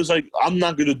so it's like I'm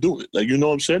not gonna do it. Like, you know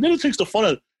what I'm saying? Then it takes the fun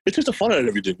out. It takes the fun out of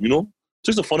everything. You know, it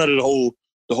takes the fun out of the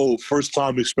whole first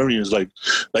time experience, like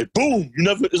boom,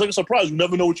 it's like a surprise. You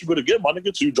never know what you're gonna get, my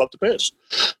nigga, till you drop the pants.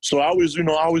 So I always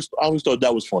thought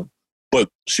that was fun. But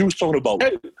she was talking about,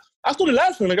 hey, I started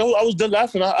laughing, like I was dead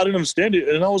laughing. I didn't understand it,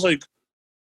 and I was like,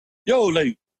 yo,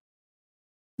 like,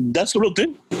 that's the real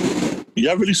thing.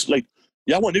 Y'all really, like,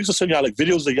 y'all want niggas to send y'all like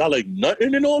videos that y'all like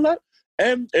nutting and all that.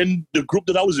 And the group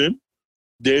that I was in,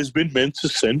 there's been men to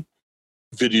send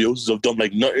videos of them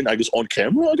like nutting, I guess, on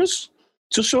camera, I guess.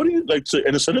 To shorty, like,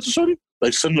 and send it to shorty,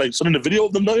 like sending the video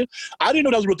of them nutting. I didn't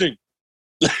know that was a real thing.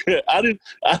 I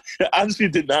honestly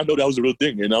did not know that was a real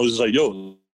thing, and I was just like,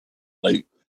 yo, like,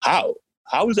 how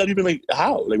is that even like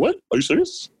how? Like, what? Are you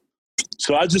serious?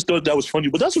 So I just thought that was funny,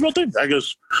 but that's a real thing, I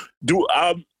guess.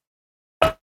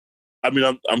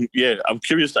 I'm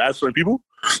curious to ask certain people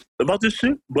about this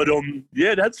shit, but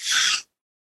yeah, that's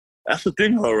the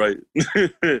thing, all right.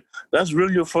 That's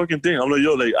really a fucking thing. I'm like,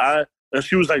 yo, like and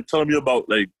she was like telling me about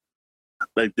like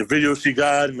the videos she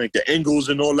got and like the angles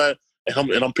and all that.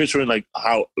 And I'm picturing like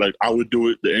how like I would do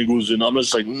it, the angles, and I'm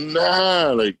just like,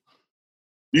 nah, like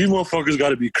these motherfuckers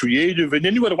gotta be creative. And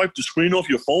then you gotta wipe the screen off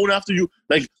your phone after you,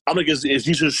 like, I'm like, is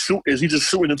he just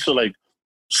shooting into like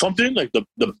something? Like the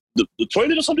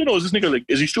toilet or something? Or is this nigga like,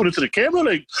 is he shooting into the camera?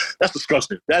 Like, that's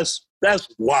disgusting. That's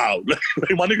wild. Like,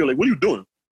 my nigga, like, what are you doing?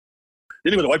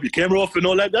 Then you gotta wipe your camera off and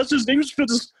all that. That's just, you just feel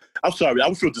this. I'm sorry, I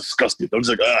would feel disgusted. I'm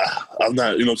just like, I'm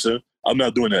not, you know what I'm saying? I'm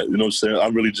not doing that. You know what I'm saying?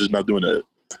 I'm really just not doing that.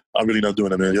 I'm really not doing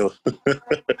that, man. Yo,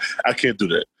 I can't do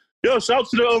that. Yo, shout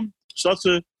to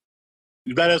the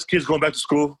badass kids going back to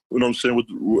school. You know what I'm saying? With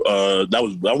that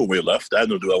was where it left. I had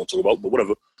no idea what I want to talk about, but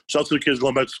whatever. Shout out to the kids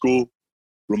going back to school,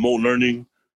 remote learning.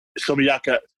 Some of y'all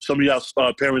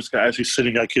parents can actually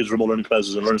sitting at kids' remote learning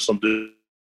classes and learn something.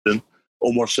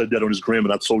 Omar said that on his gram,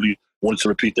 and I totally wanted to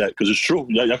repeat that because it's true.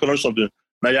 Y'all can learn something.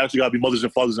 Now you actually gotta be mothers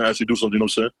and fathers and actually do something. You know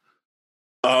what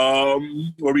I'm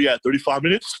saying? Where we at? 35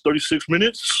 minutes? 36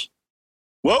 minutes?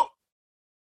 Well,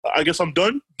 I guess I'm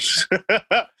done.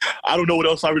 I don't know what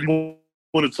else I really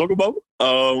want to talk about.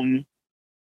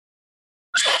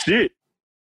 Shit.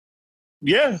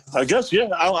 Yeah, I guess, yeah.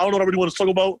 I don't know what I really want to talk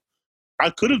about. I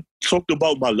could have talked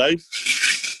about my life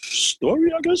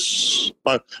story, I guess.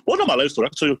 Not my life story. I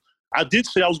can tell you. I did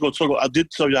tell you I was going to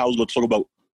talk about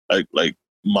like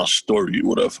my story,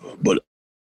 whatever. But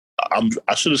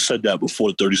I should have said that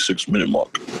before the 36-minute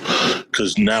mark.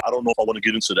 Because now I don't know if I want to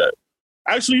get into that.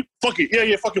 Actually, fuck it.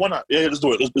 Yeah, fuck it. Why not? Yeah, let's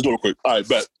do it. Let's do it real quick. All right,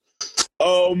 bet.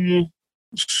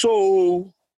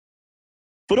 So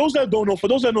for those that don't know,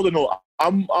 they know.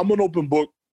 I'm an open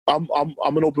book. I'm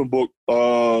an open book.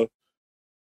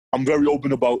 I'm very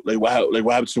open about what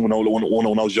happened to me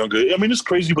when I was younger. I mean, it's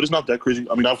crazy, but it's not that crazy.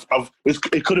 I mean,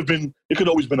 it could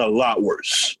always been a lot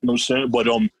worse. You know what I'm saying? But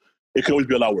it could always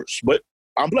be a lot worse. But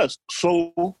I'm blessed.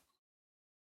 So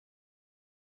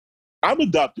I'm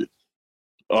adopted.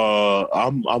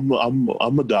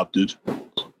 I'm adopted.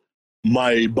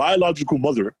 My biological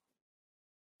mother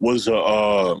was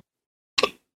on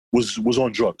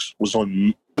drugs. Was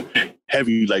on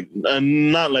heavy,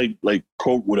 not like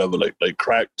coke, whatever, like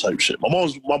crack type shit. My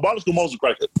biological mom was a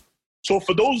crackhead. So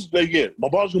for those, my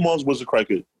biological mom was a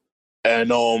crackhead,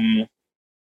 and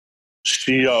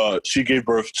she gave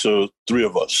birth to 3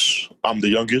 of us. I'm the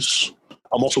youngest.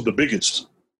 I'm also the biggest,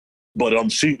 but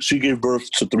she gave birth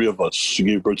to 3 of us. She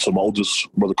gave birth to my oldest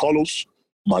brother Carlos,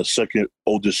 my second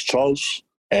oldest Charles,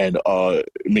 and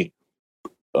me.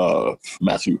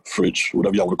 Matthew, Fridge,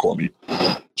 whatever y'all want to call me.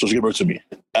 So she gave birth to me.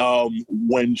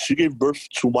 When she gave birth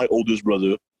to my oldest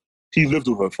brother, he lived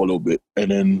with her for a little bit,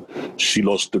 and then she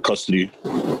lost the custody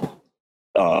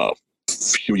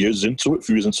few years into it.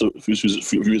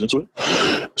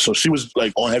 So she was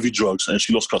on heavy drugs, and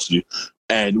she lost custody,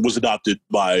 and was adopted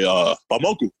by my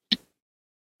uncle.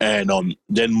 And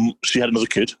then she had another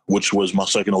kid, which was my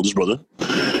second oldest brother,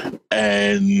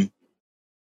 and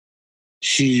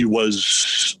he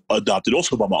was adopted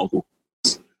also by my uncle.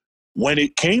 When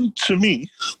it came to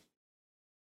me,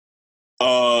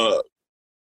 I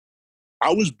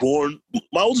was born,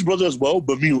 my oldest brother as well,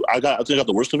 but me, I think I got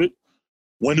the worst of it.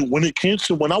 When it came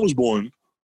to when I was born,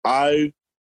 I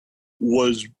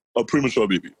was a premature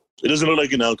baby. It doesn't look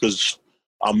like it now because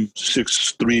I'm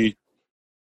 6'3",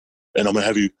 and I'm a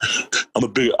BBM.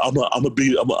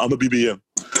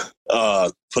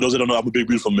 For those that don't know, I'm a big,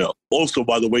 beautiful male. Also,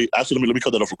 by the way, actually, let me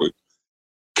cut that off real quick.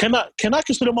 Can I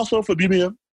consider myself a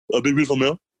BBM, a big, beautiful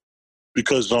male?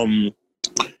 Because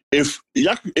if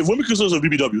women consider themselves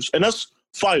BBWs, and that's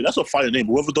fire, that's a fire name.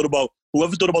 Whoever thought about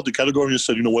the category and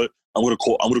said, you know what, I'm gonna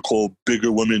call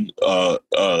bigger women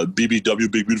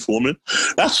BBW, big, beautiful woman.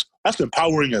 That's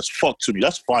empowering as fuck to me.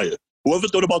 That's fire. Whoever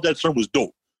thought about that term was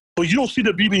dope. But you don't see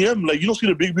the BBM, you don't see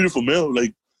the big, beautiful male,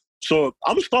 So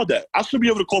I'm gonna start that. I should be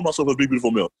able to call myself a big,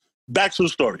 beautiful male. Back to the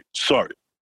story. Sorry.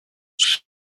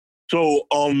 So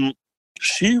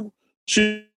she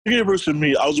gave birth to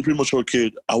me. I was a premature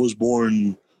kid. I was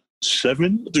born 6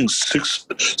 and a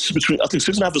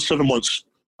half to 7 months.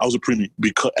 I was a preemie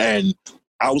and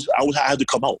I had to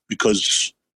come out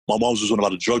because my mom was on a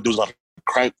lot of drugs. There was a lot of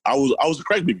crack. I was a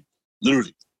crack baby,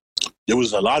 literally. There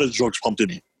was a lot of drugs pumped in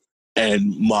me,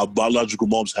 and my biological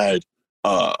mom's had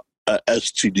a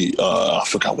STD. I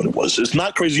forgot what it was. It's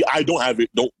not crazy. I don't have it.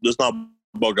 Let's not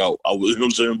bug out. You know what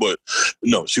I'm saying? But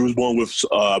no, she was born with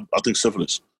I think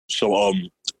syphilis. So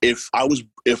if I would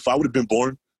have been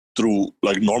born through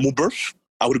normal birth,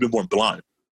 I would have been born blind,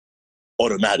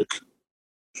 automatic.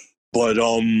 But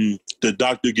the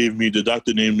doctor gave me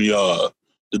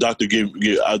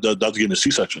a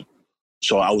C-section,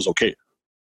 so I was okay.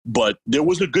 But there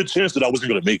was a good chance that I wasn't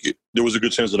gonna make it. There was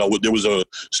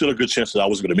still a good chance that I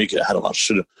wasn't gonna make it. I had a lot of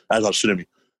shit in me.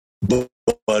 But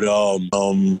I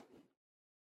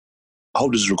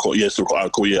hope this is recorded. Yeah, it's recorded. All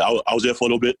right, cool. Yeah, I was there for a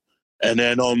little bit, and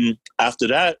then after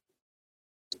that,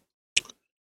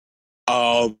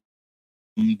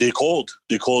 they called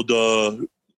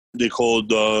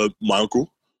my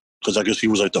uncle, because I guess he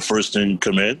was the first in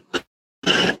command,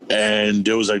 and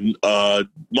there was my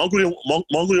uncle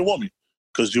didn't want me.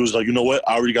 Because he was like, you know what?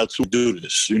 I already got 2 to do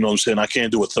this. You know what I'm saying? I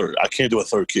can't do a third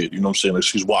kid. You know what I'm saying?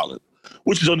 She's wilding.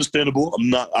 which is understandable.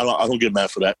 I don't get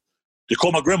mad for that. They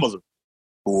called my grandmother,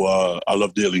 who I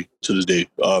love dearly to this day.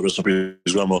 Rest in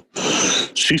peace, grandma.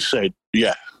 She said,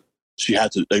 yeah, she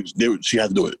had to. She had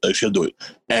to do it. She had to do it.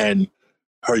 And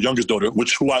her youngest daughter, who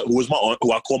is my aunt,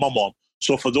 who I call my mom.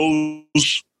 So for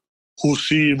those who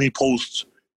see me post,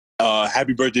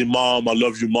 "Happy birthday, mom! I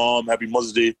love you, mom! Happy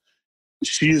Mother's Day,"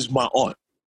 she is my aunt,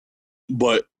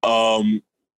 but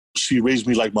she raised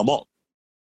me like my mom.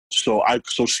 So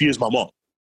she is my mom.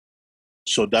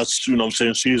 So that's, you know what I'm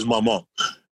saying? She is my mom.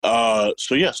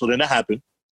 So then that happened.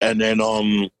 And then,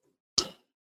 where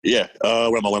am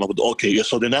I going with? Okay, yeah,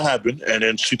 so then that happened. And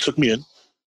then she took me in.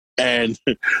 And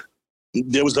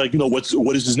there was like,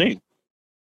 what is his name?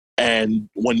 And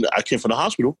when I came from the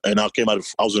hospital and I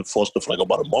was in foster for like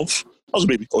about a month. I was a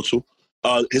baby or two.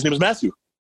 His name is Matthew.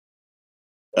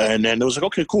 And then it was like,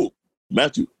 okay, cool,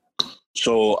 Matthew.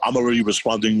 So I'm already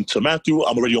responding to Matthew.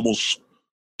 I'm already almost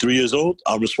 3 years old.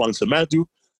 I'm responding to Matthew.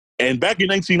 And back in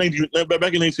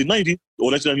 1990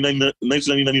 or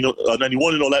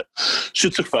 1991 and all that,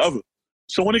 shit took forever.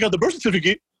 So when I got the birth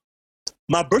certificate,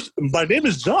 my name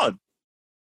is John.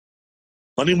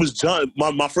 My name is John.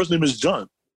 My first name is John.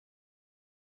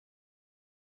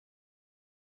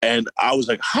 And I was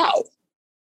like, how?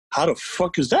 How the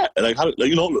fuck is that? Like,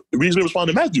 the reason we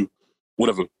responded to Matthew,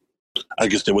 whatever. I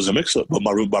guess there was a mix-up, but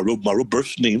my real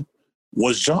birth name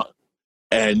was John.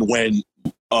 And when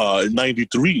in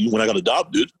 '93, when I got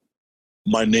adopted,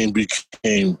 my name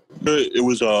became. It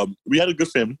was we had a good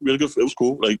family. It was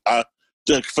cool. Like I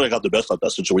feel like I got the best out of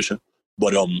that situation,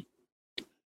 but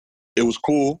it was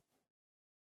cool.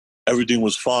 Everything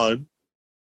was fine.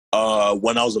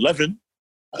 When I was 11,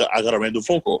 I got a random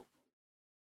phone call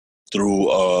through.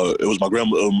 It was my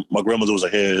grandma. My grandmother was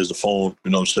like, "Hey, here's the phone."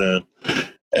 You know what I'm saying?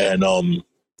 And I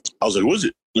was like, "What is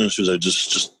it?" And she was like,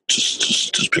 "Just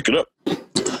pick it up."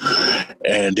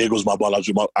 And there goes my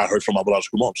biological mom. I heard from my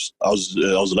biological moms. I was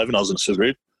 11. I was in the 6th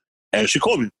grade, and she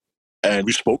called me, and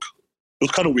we spoke. It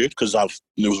was kind of weird because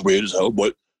it was weird as hell.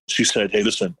 But she said, "Hey,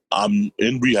 listen, I'm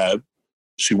in rehab."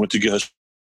 She went to get her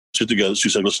shit together. She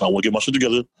said, "Listen, I want to get my shit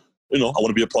together. I want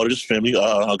to be a part of this family.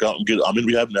 I'm in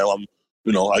rehab now.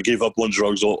 I gave up on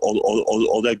drugs,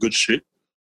 all that good shit."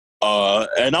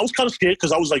 And I was kind of scared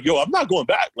because I was like, "Yo, I'm not going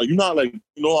back. Like, you're not like,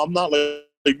 I'm not like,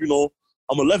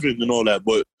 I'm 11 and all that."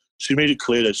 But she made it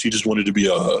clear that she just wanted to be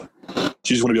a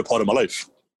part of my life.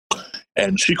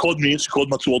 And she called me. She called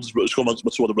my two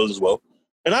older brothers as well.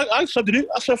 And I accepted it.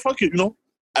 I said, "Fuck it, as long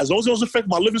as it doesn't affect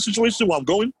my living situation where I'm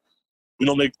going,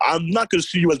 like I'm not gonna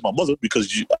see you as my mother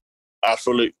because I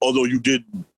feel like although you did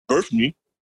birth me,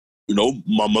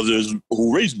 my mother is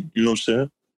who raised me. You know what I'm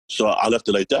saying? So I left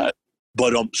it like that.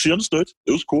 But she understood.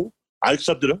 It was cool. I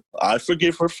accepted her. I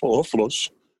forgave her for her flaws.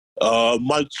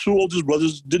 My two oldest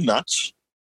brothers did not.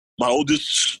 My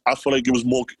oldest, I feel like it was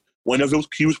more whenever I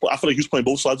feel like he was playing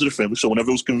both sides of the family. So whenever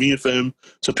it was convenient for him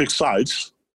to pick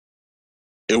sides,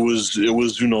 it was that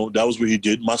was what he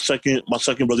did. My second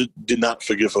brother did not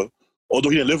forgive her, although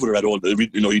he didn't live with her at all.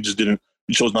 He just didn't.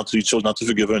 He chose not to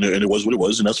forgive her, and it was what it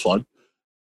was, and that's fine.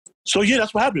 So yeah,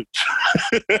 that's what happened.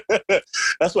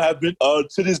 That's what happened.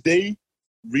 To this day,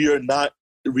 we're not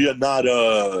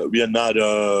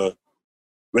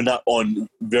on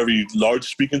very large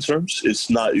speaking terms.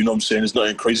 It's not, what I'm saying? It's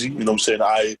nothing crazy. You know what I'm saying?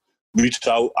 I reached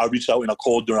out and I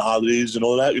called during holidays and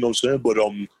all that, you know what I'm saying? But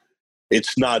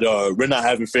it's not, we're not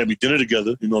having family dinner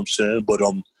together, you know what I'm saying? But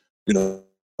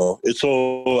it's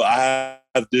all,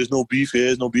 there's no beef here,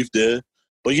 there's no beef there.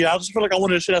 But yeah, I just feel like I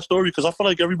wanted to share that story because I feel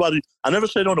like everybody, I never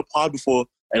said it on the pod before,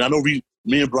 and I know me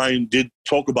and Brian did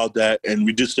talk about that, and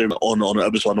we did say on an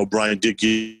episode, I know Brian did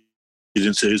get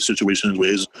into his situations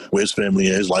with his family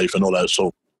and his life and all that.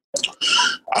 So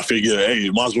I figure, hey,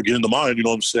 you might as well get into mine, you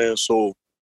know what I'm saying? So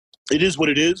it is what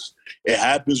it is. It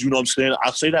happens, you know what I'm saying?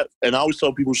 I say that, and I always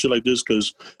tell people shit like this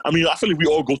because, I feel like we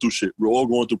all go through shit. We're all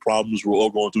going through problems. We're all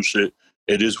going through shit.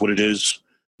 It is what it is.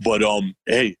 But,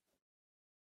 hey,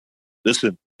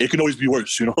 listen, it can always be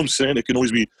worse, you know what I'm saying? It can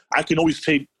always be, I can always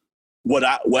take what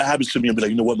happens to me and be like,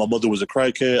 you know what, my mother was a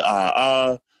crackhead,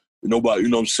 but you know what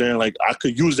I'm saying? Like, I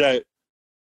could use that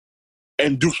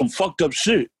and do some fucked up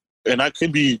shit. And I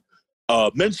can be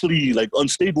mentally like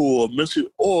unstable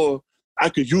or I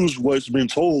could use what's been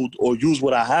told or use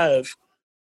what I have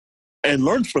and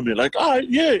learn from it. Like, all right,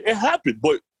 yeah, it happened,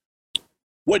 but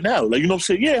what now? Like, you know what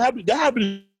I'm saying? Yeah, that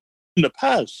happened in the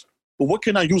past, but what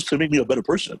can I use to make me a better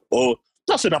person? Or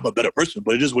not saying I'm a better person,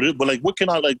 but it is what it is. But like, what can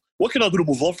I do to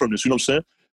move on from this? You know what I'm saying?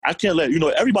 I can't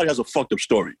everybody has a fucked up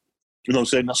story. You know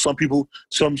what I'm saying? Now,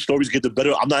 some stories get the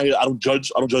better. I don't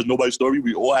judge nobody's story.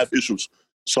 We all have issues.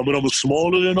 Some of them are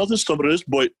smaller than others, some of this,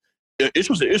 but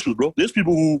issues are issues, bro. There's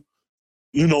people who,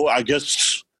 you know, I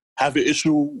guess have an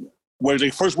issue where they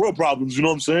first world problems, you know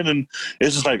what I'm saying? And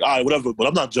it's just like, all right, whatever. But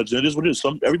I'm not judging. It is what it is.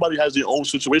 Everybody has their own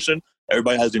situation.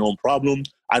 Everybody has their own problem.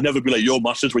 I never be like, yo,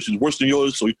 my situation is worse than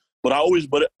yours. So, but I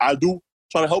do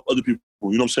try to help other people.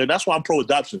 You know what I'm saying? That's why I'm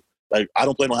pro-adoption. Like, I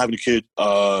don't plan on having a kid.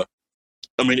 I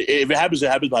mean, if it happens, it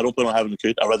happens, but I don't plan on having a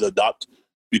kid. I'd rather adopt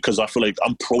because I feel like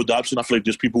I'm pro-adoption. I feel like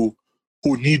there's people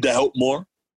who need the help more.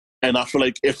 And I feel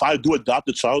like if I do adopt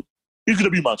a child, he's going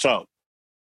to be my child.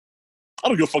 I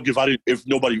don't give a fuck if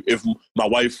my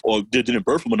wife or didn't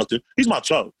birth him or nothing. He's my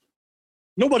child.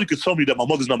 Nobody can tell me that my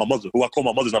mother's not my mother, who I call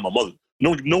my mother's not my mother.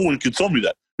 No one can tell me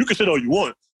that. You can say that all you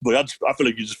want, but I feel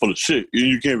like you're just full of shit.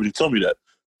 You can't really tell me that.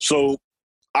 So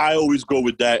I always go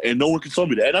with that, and no one can tell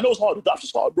me that. And I know it's hard.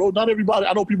 Adoption's hard, bro. Not everybody.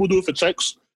 I know people do it for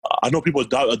checks. I know people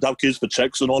adopt kids for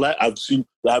checks and all that. I've seen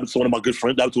that happen to one of my good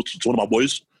friends. That happened to one of my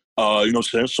boys. You know what I'm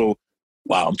saying? So,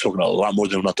 wow, I'm talking a lot more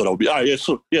than I thought I would be. All right,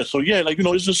 yeah, like, you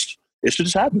know, it shit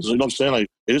just happens. You know what I'm saying? Like,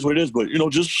 it is what it is. But, you know,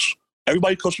 just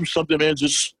everybody comes from something, man.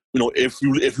 Just, you know, if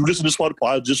you listen to this part of the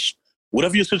pod, just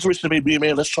whatever your situation may be,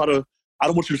 man, let's try to, I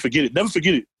don't want you to forget it. Never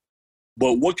forget it.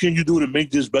 But what can you do to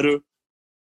make this better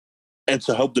and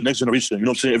to help the next generation? You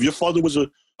know what I'm saying? If your father was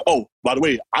by the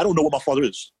way, I don't know what my father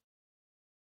is.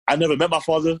 I never met my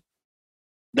father.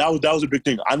 That was a big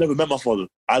thing. I never met my father.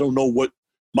 I don't know what,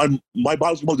 my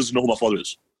biological mother doesn't know who my father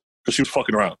is because she was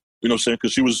fucking around. You know what I'm saying?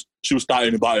 Because she was starting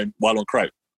and buying while on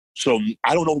crack. So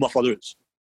I don't know who my father is.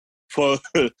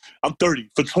 I'm 30.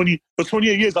 For 28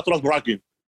 years, I thought I was Moroccan.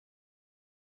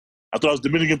 I thought I was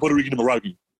Dominican, Puerto Rican, and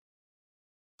Moroccan.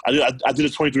 I did a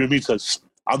 23andMe test.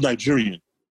 I'm Nigerian.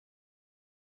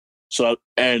 So,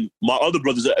 and my other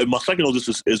brothers, my second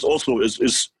oldest is also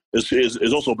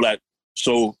black.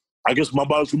 So I guess my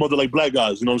biological mother like black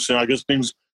guys. You know what I'm saying?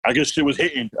 I guess shit was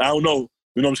hitting. I don't know.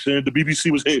 You know what I'm saying? The BBC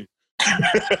was hitting.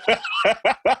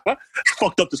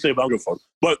 Fucked up to say, but I don't give a fuck.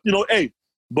 But, you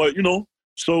know,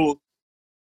 so,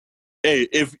 hey,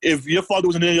 if your father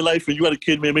wasn't in your life and you had a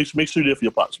kid, man, make sure you're there for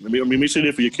your pops. Make sure you're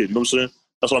there for your kid. You know what I'm saying?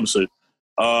 That's what I'm saying.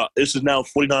 This is now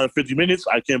 49, 50 minutes.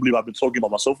 I can't believe I've been talking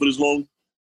about myself for this long.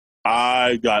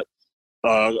 I got,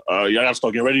 y'all gotta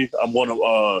start getting ready. I'm going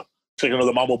to take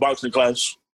another Mambo boxing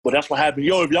class. But that's what happened.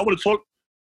 Yo, if y'all want to talk,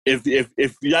 if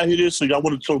y'all hear this and y'all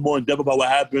want to talk more in depth about what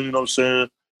happened, you know what I'm saying?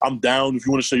 I'm down. If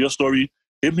you want to share your story,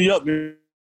 hit me up, man.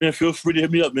 Feel free to hit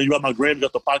me up, man. You got my gram, you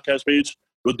got the podcast page.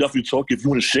 We'll definitely talk. If you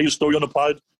want to share your story on the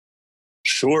pod,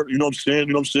 sure. You know what I'm saying?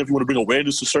 You know what I'm saying? If you want to bring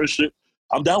awareness to certain shit,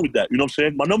 I'm down with that. You know what I'm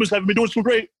saying? My numbers haven't been doing too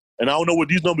great, and I don't know what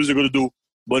these numbers are going to do.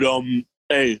 But,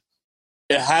 hey,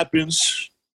 it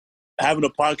happens. Having a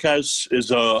podcast is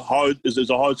fun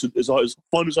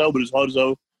as hell, but it's hard as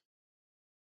hell.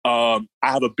 I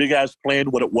have a big ass plan.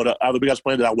 I have a big ass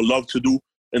plan that I would love to do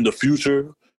in the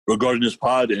future regarding this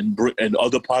pod and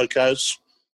other podcasts.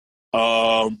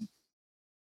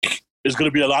 It's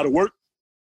going to be a lot of work.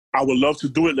 I would love to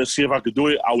do it. Let's see if I could do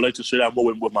it. I would like to share that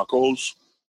more with my co-hosts.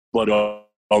 But,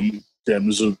 damn,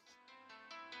 there's a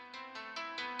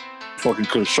fucking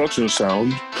construction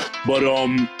sound. But,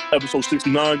 episode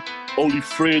 69, Only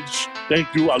Fridge.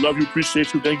 Thank you. I love you.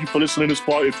 Appreciate you. Thank you for listening this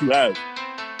far if you have.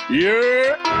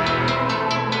 Yeah.